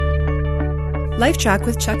LifeTrac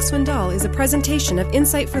with Chuck Swindoll is a presentation of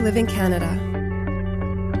Insight for Living Canada.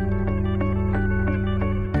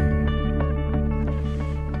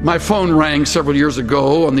 My phone rang several years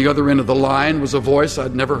ago. On the other end of the line was a voice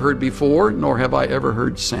I'd never heard before, nor have I ever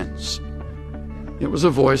heard since. It was a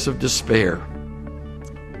voice of despair.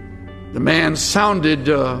 The man sounded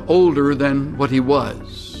older than what he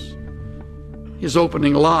was. His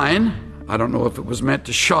opening line, I don't know if it was meant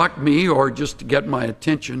to shock me or just to get my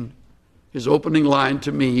attention, his opening line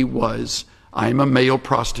to me was, "I'm a male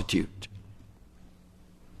prostitute."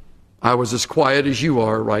 I was as quiet as you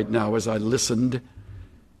are right now as I listened.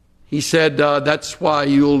 He said, "That's why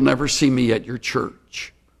you'll never see me at your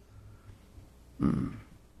church."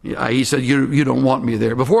 Yeah, he said, you don't want me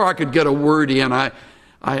there. Before I could get a word in,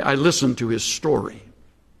 I listened to his story.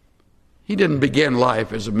 He didn't begin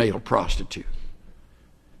life as a male prostitute.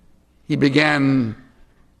 He began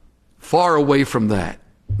far away from that,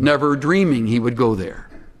 never dreaming he would go there.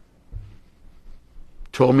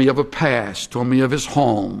 Told me of a past, told me of his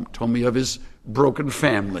home, told me of his broken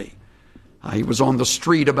family. He was on the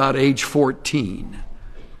street about age 14,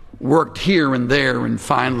 worked here and there, and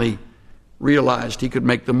finally realized he could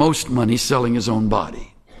make the most money selling his own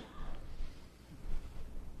body.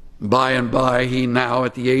 By and by, he now,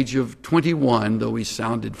 at the age of 21, though he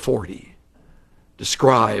sounded 40,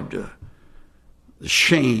 described the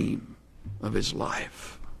shame of his life.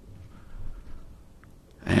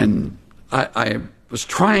 And I was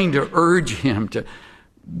trying to urge him to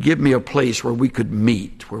give me a place where we could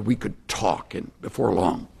meet, where we could talk, and before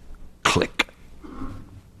long, click.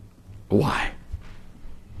 Why?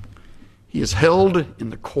 He is held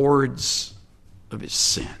in the cords of his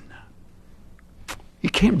sin. He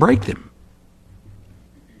can't break them.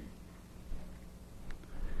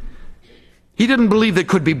 He didn't believe they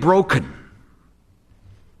could be broken.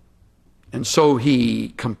 And so he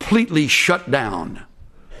completely shut down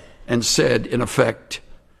and said, in effect,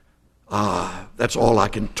 that's all I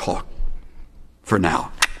can talk for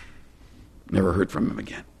now. Never heard from him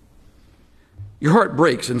again. Your heart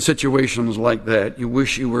breaks in situations like that. You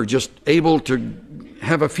wish you were just able to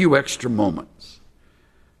have a few extra moments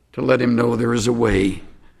to let him know there is a way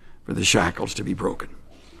for the shackles to be broken.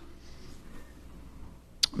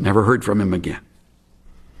 Never heard from him again.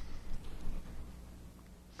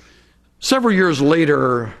 Several years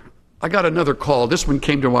later, I got another call. This one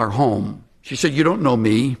came to our home. She said, "You don't know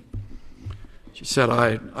me." She said,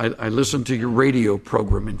 I listened to your radio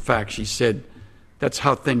program. In fact, she said, that's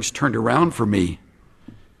how things turned around for me.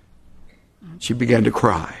 She began to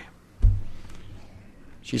cry.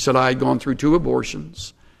 She said, I had gone through 2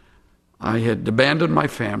 abortions. I had abandoned my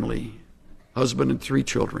family, husband and 3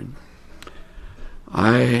 children.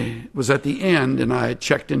 I was at the end, and I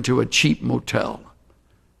checked into a cheap motel.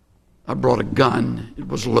 I brought a gun. It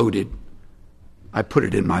was loaded. I put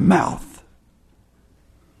it in my mouth.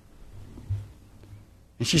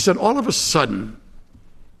 And she said, all of a sudden,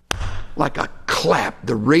 like a clap,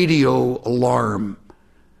 the radio alarm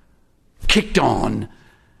kicked on,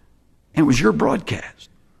 and it was your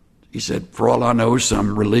broadcast. He said, for all I know,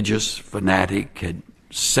 some religious fanatic had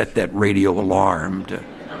set that radio alarm to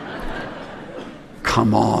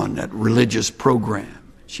come on, that religious program.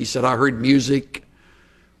 She said, I heard music,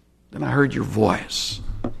 then I heard your voice.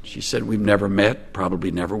 She said, we've never met,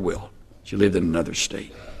 probably never will. She lived in another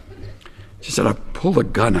state. She said, I pulled a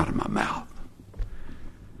gun out of my mouth.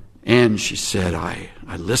 And she said, I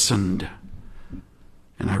listened,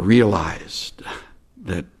 and I realized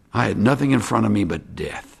that I had nothing in front of me but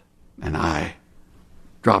death. And I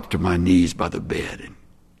dropped to my knees by the bed and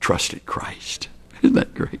trusted Christ. Isn't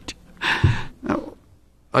that great? Now,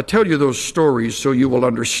 I tell you those stories so you will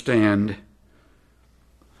understand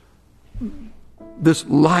this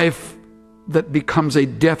life that becomes a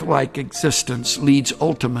death-like existence leads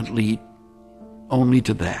ultimately only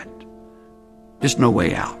to that. There's no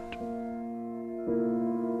way out.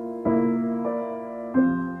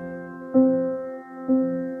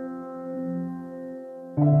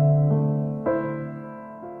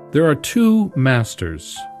 There are 2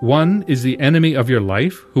 masters. One is the enemy of your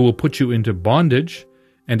life, who will put you into bondage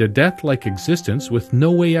and a death-like existence with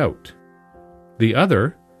no way out. The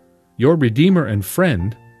other, your Redeemer and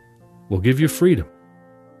friend, will give you freedom.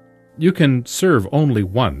 You can serve only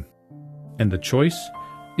one, and the choice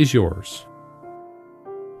is yours.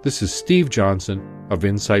 This is Steve Johnson of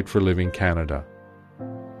Insight for Living Canada.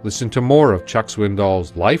 Listen to more of Chuck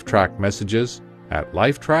Swindoll's LifeTrac messages at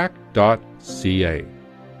lifetrac.ca.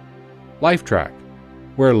 LifeTrac,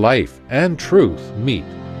 where life and truth meet.